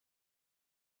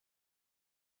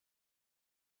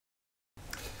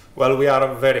Well, we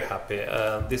are very happy.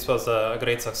 This was a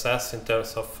great success in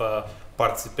terms of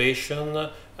participation.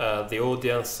 The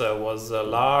audience was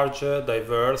large,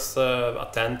 diverse,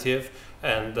 attentive,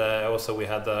 and also we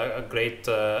had a great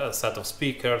set of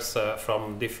speakers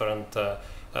from different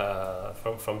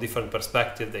from different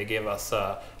perspectives. They gave us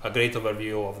a great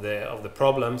overview of the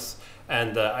problems,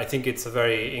 and I think it's a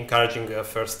very encouraging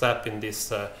first step in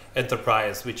this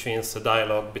enterprise, which means a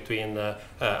dialogue between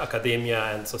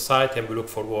academia and society, and we look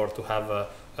forward to have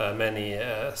many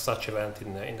such events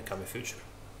in the coming future.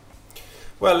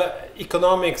 Well,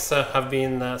 economics have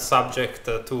been subject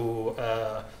to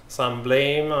some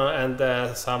blame and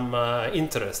some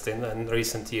interest in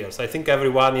recent years. I think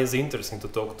everyone is interested to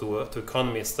talk to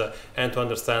economists and to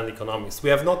understand economics. We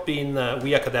have not been,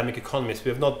 we academic economists, we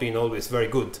have not been always very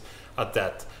good at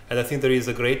that. And I think there is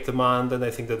a great demand, and I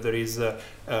think that there is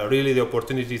really the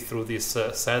opportunity through this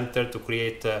center to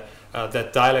create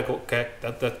that dialogue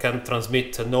that can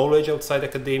transmit knowledge outside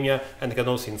academia and can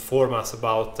also inform us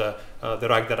about the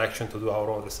right direction to do our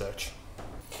own research.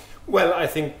 Well, I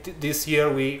think this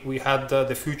year we had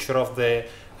the future of the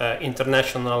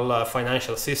international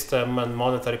financial system and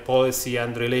monetary policy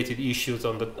and related issues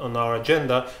on our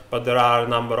agenda, but there are a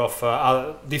number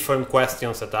of different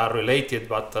questions that are related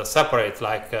but separate,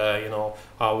 like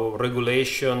how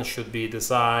regulation should be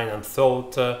designed and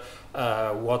thought,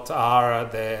 what are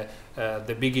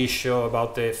the big issue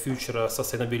about the future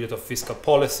sustainability of fiscal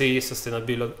policy,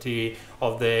 sustainability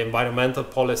of the environmental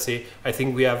policy. I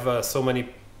think we have so many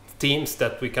themes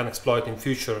that we can exploit in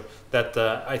future that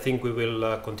I think we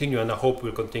will continue, and I hope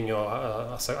we'll continue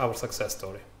our success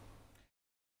story.